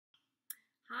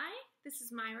this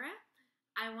is Myra.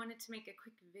 I wanted to make a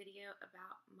quick video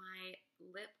about my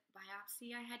lip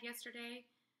biopsy I had yesterday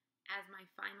as my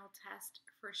final test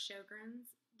for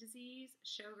Sjogren's disease.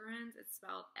 Sjogren's, it's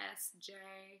spelled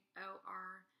Sjorgens.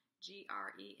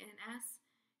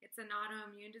 It's an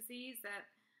autoimmune disease that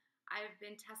I've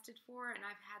been tested for and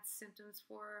I've had symptoms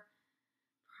for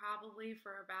probably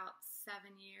for about 7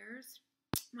 years.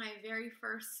 My very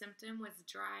first symptom was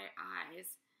dry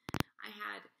eyes. I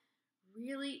had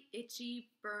really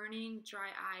itchy, burning,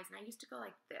 dry eyes. And I used to go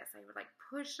like this. I would like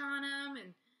push on them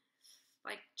and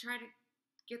like try to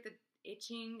get the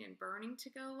itching and burning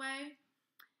to go away.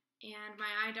 And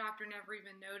my eye doctor never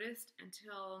even noticed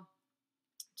until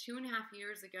 2.5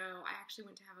 years ago. I actually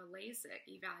went to have a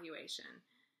LASIK evaluation.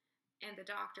 And the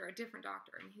doctor, a different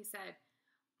doctor, and he said,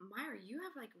 Myra, you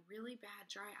have like really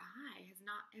bad dry eye. Has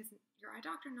your eye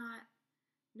doctor not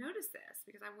noticed this?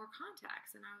 Because I wore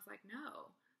contacts. And I was like,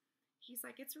 no. He's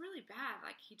like, it's really bad.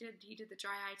 Like he did the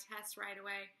dry eye test right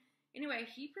away. Anyway,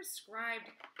 he prescribed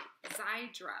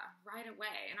Xiidra right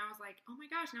away. And I was like, oh my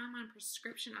gosh, now I'm on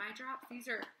prescription eye drops. These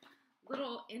are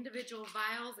little individual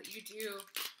vials that you do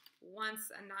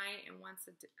once a night and once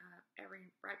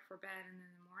right before bed and then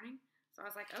in the morning. So I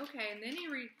was like, okay. And then he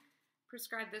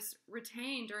prescribed this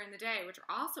Retain during the day, which are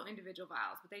also individual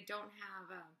vials, but they don't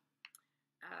have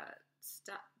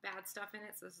bad stuff in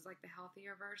it. So this is like the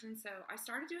healthier version. So I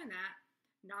started doing that,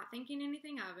 not thinking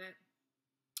anything of it.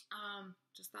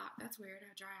 Just thought, that's weird, I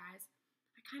have dry eyes.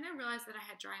 I kind of realized that I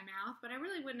had dry mouth, but I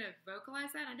really wouldn't have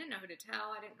vocalized that. I didn't know who to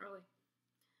tell.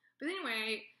 But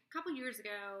anyway, a couple years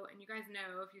ago, and you guys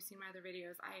know if you've seen my other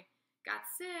videos, I got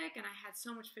sick and I had so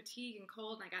much fatigue and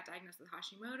cold, and I got diagnosed with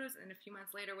Hashimoto's, and a few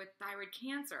months later with thyroid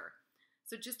cancer.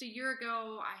 So just a year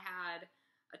ago, I had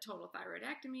a total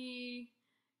thyroidectomy.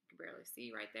 You can barely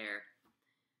see right there.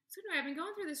 So anyway, I've been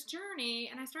going through this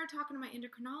journey, and I started talking to my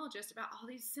endocrinologist about all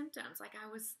these symptoms. Like I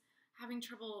was having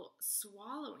trouble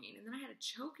swallowing, and then I had a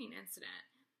choking incident,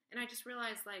 and I just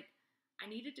realized like I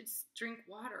needed to drink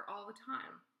water all the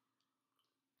time.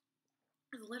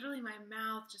 Literally my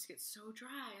mouth just gets so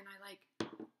dry, and I like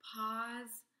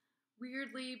pause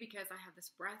weirdly because I have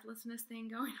this breathlessness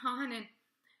thing going on. And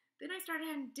then I started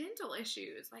having dental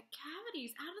issues, like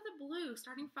cavities out of the blue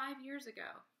starting 5 years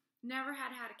ago. Never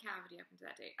had a cavity up until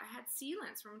that date. I had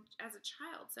sealants as a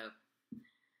child. So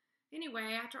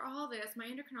anyway, after all this, my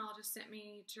endocrinologist sent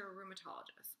me to a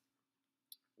rheumatologist,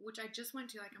 which I just went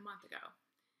to like a month ago.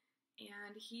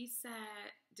 And he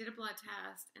did a blood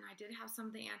test, and I did have some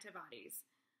of the antibodies,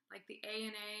 like the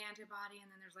ANA antibody, and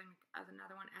then there's like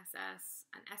another one, an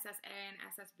SSA and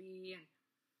SSB. And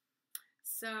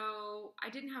so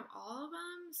I didn't have all of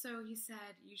them. So he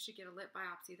said, you should get a lip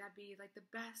biopsy. That'd be like the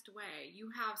best way. You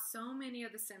have so many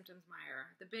of the symptoms, Myra.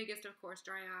 The biggest, of course,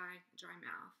 dry eye, dry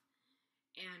mouth,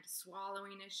 and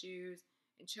swallowing issues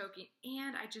and choking.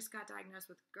 And I just got diagnosed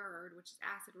with GERD, which is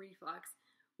acid reflux,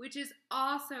 which is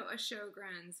also a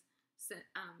Sjogren's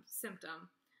symptom.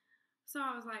 So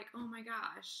I was like, oh my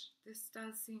gosh, this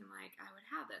does seem like I would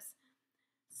have this.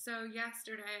 So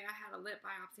yesterday I had a lip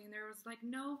biopsy, and there was like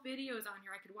no videos on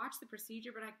here. I could watch the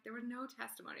procedure, but there was no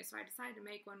testimony. So I decided to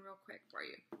make one real quick for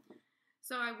you.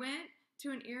 So I went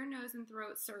to an ear, nose, and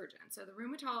throat surgeon. So the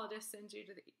rheumatologist sends you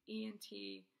to the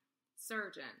ENT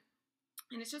surgeon.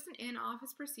 And it's just an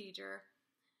in-office procedure.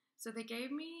 So they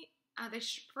gave me they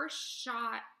first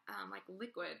shot like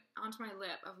liquid onto my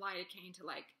lip of lidocaine to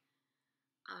like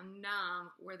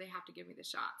numb where they have to give me the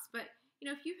shots. But you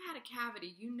know, if you've had a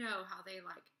cavity, you know how they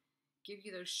like give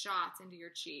you those shots into your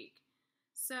cheek.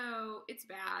 So it's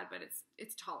bad, but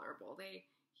it's tolerable.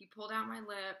 He pulled out my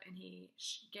lip and he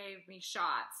gave me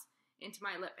shots into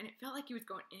my lip, and it felt like he was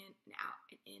going in and out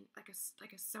and in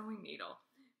like a sewing needle.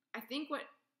 I think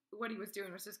what he was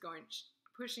doing was just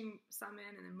pushing some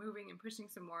in and then moving and pushing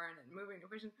some more and then moving and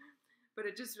pushing. But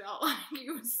it just felt like he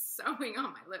was sewing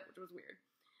on my lip, which was weird.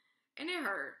 And it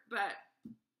hurt, but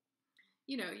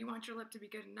you know, you want your lip to be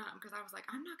good and numb, because I was like,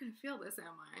 I'm not going to feel this,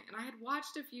 am I? And I had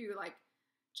watched a few like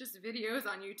just videos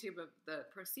on YouTube of the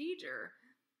procedure,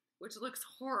 which looks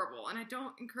horrible. And I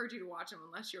don't encourage you to watch them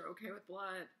unless you're okay with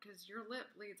blood, because your lip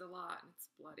bleeds a lot and it's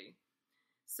bloody.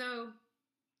 So,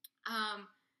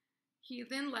 he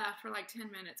then left for like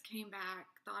 10 minutes, came back,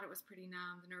 thought it was pretty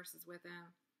numb. The nurse is with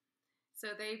him. So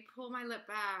they pull my lip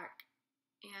back,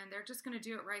 and they're just going to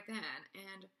do it right then.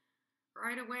 And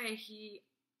right away,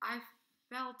 I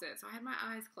felt it. So I had my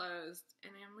eyes closed,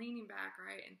 and I'm leaning back,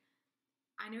 right? And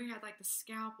I knew he had like the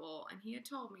scalpel, and he had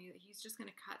told me that he's just going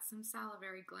to cut some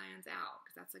salivary glands out,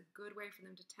 because that's a good way for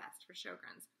them to test for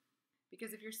Sjogren's.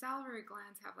 Because if your salivary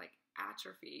glands have like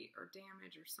atrophy or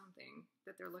damage or something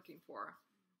that they're looking for.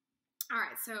 All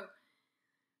right, so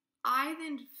I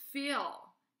then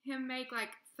feel him make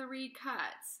like 3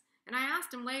 cuts. And I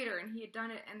asked him later, and he had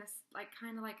done it in this, like,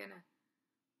 kind of like in a,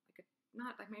 like a,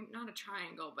 not like maybe not a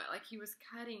triangle, but like he was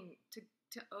cutting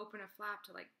to open a flap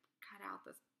to like cut out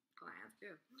this gland.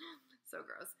 Ew, so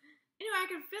gross. Anyway, I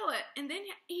could feel it, and then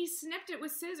he snipped it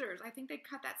with scissors. I think they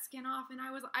cut that skin off, and I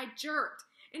jerked,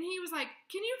 and he was like,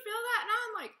 "Can you feel that?" And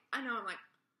I'm like, "I know." I'm like,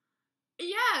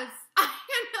 "Yes, I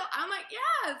know." I'm like,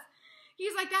 "Yes."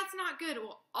 He's like, "That's not good."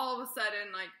 Well, all of a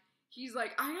sudden, like, he's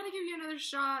like, "I gotta give you another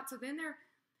shot." So then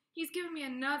he's giving me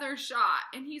another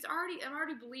shot, and I'm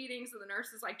already bleeding, so the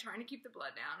nurse is like trying to keep the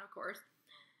blood down, of course.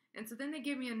 And so then they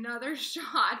give me another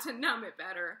shot to numb it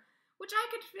better, which I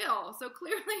could feel, so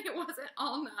clearly it wasn't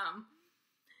all numb.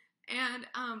 And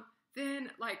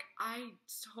then, like, I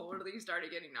totally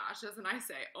started getting nauseous, and I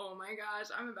say, "Oh my gosh,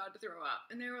 I'm about to throw up."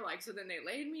 And they were like, so then they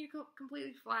laid me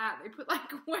completely flat. They put, like,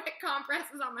 wet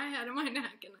compresses on my head and my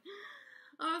neck, and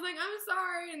I was like, "I'm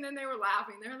sorry." And then they were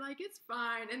laughing. They were like, "It's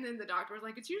fine." And then the doctor was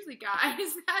like, "It's usually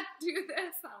guys that do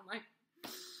this." I'm like,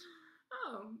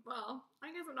 "Oh, well,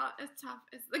 I guess I'm not as tough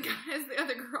as the guys, the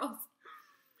other girls."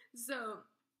 So,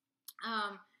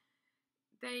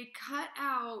 they cut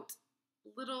out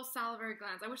little salivary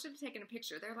glands. I wish I'd taken a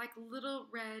picture. They're like little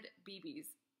red BBs.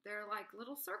 They're like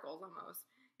little circles almost.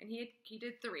 And he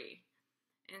did 3.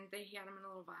 And he had them in a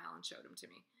little vial and showed them to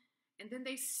me. And then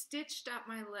they stitched up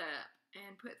my lip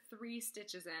and put 3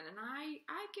 stitches in. And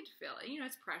I could feel it. You know,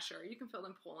 it's pressure. You can feel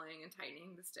them pulling and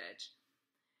tightening the stitch.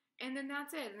 And then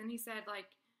that's it. And then he said, like,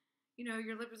 you know,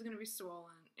 your lip is going to be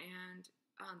swollen. And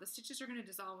the stitches are going to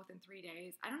dissolve within 3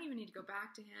 days. I don't even need to go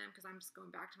back to him because I'm just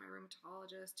going back to my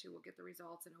rheumatologist who will get the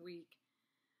results in a week.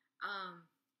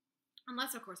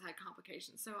 Unless, of course, I had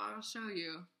complications. So I'll show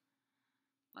you.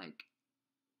 Like,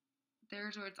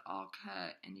 there's where it's all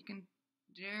cut. And you can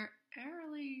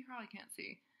barely, you probably can't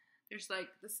see. There's, like,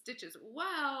 the stitches.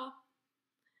 Well,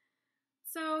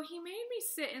 so he made me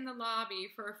sit in the lobby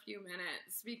for a few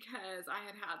minutes because I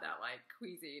had that, like,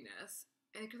 queasiness.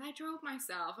 And because I drove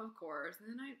myself, of course,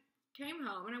 and then I came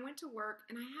home and I went to work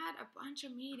and I had a bunch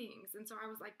of meetings. And so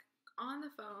I was like on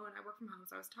the phone. I work from home,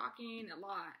 so I was talking a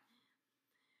lot.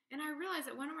 And I realized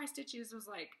that one of my stitches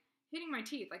was like hitting my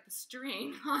teeth, like the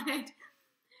string on it.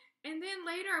 And then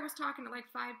later I was talking at like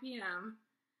 5 p.m.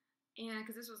 and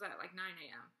because this was at like 9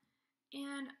 a.m.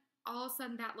 And all of a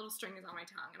sudden that little string is on my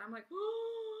tongue. And I'm like,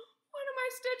 "Oh, one of my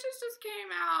stitches just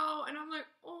came out." And I'm like,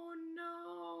 "Oh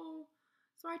no."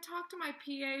 So I talked to my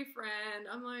PA friend.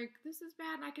 I'm like, "This is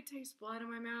bad." And I could taste blood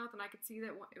in my mouth, and I could see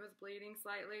that it was bleeding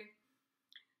slightly.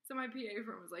 So my PA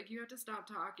friend was like, "You have to stop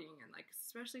talking," and like,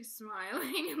 especially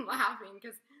smiling and laughing,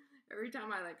 because every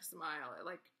time I like smile, it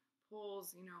like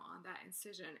pulls, you know, on that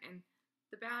incision. And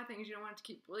the bad thing is you don't want it to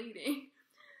keep bleeding.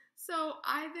 So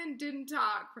I then didn't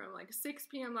talk from like 6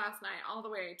 p.m. last night all the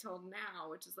way till now,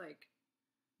 which is like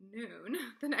noon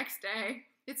the next day.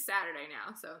 It's Saturday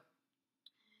now, so.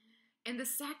 And the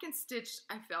second stitch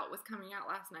I felt was coming out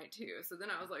last night too. So then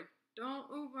I was like,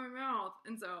 "Don't move my mouth."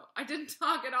 And so I didn't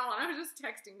talk at all. And I was just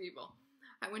texting people.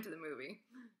 I went to the movie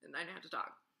and I didn't have to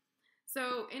talk.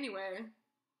 So anyway,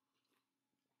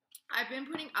 I've been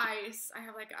putting ice. I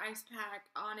have like an ice pack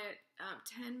on it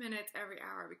 10 minutes every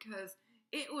hour because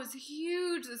it was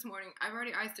huge this morning. I've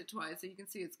already iced it twice, so you can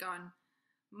see it's gotten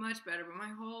much better. But my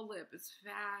whole lip is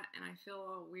fat and I feel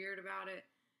all weird about it.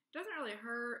 It doesn't really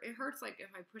hurt. It hurts like if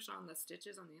I push on the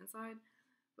stitches on the inside,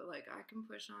 but like I can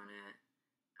push on it.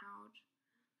 Ouch.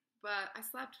 But I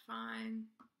slept fine.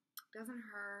 Doesn't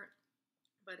hurt.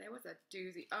 But it was a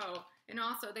doozy. Oh, and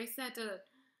also they said to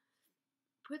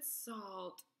put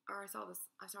salt, or I saw this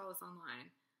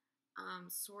online.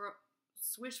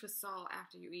 Swish with salt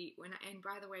after you eat. And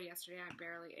by the way, yesterday I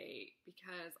barely ate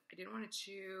because I didn't want to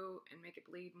chew and make it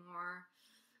bleed more.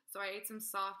 So I ate some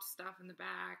soft stuff in the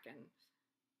back and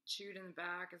chewed in the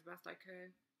back as best I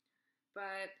could.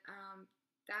 But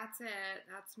that's it.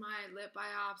 That's my lip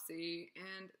biopsy,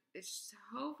 and it's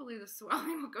hopefully the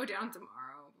swelling will go down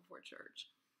tomorrow before church.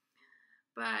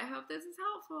 But I hope this is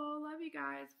helpful. Love you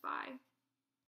guys. Bye.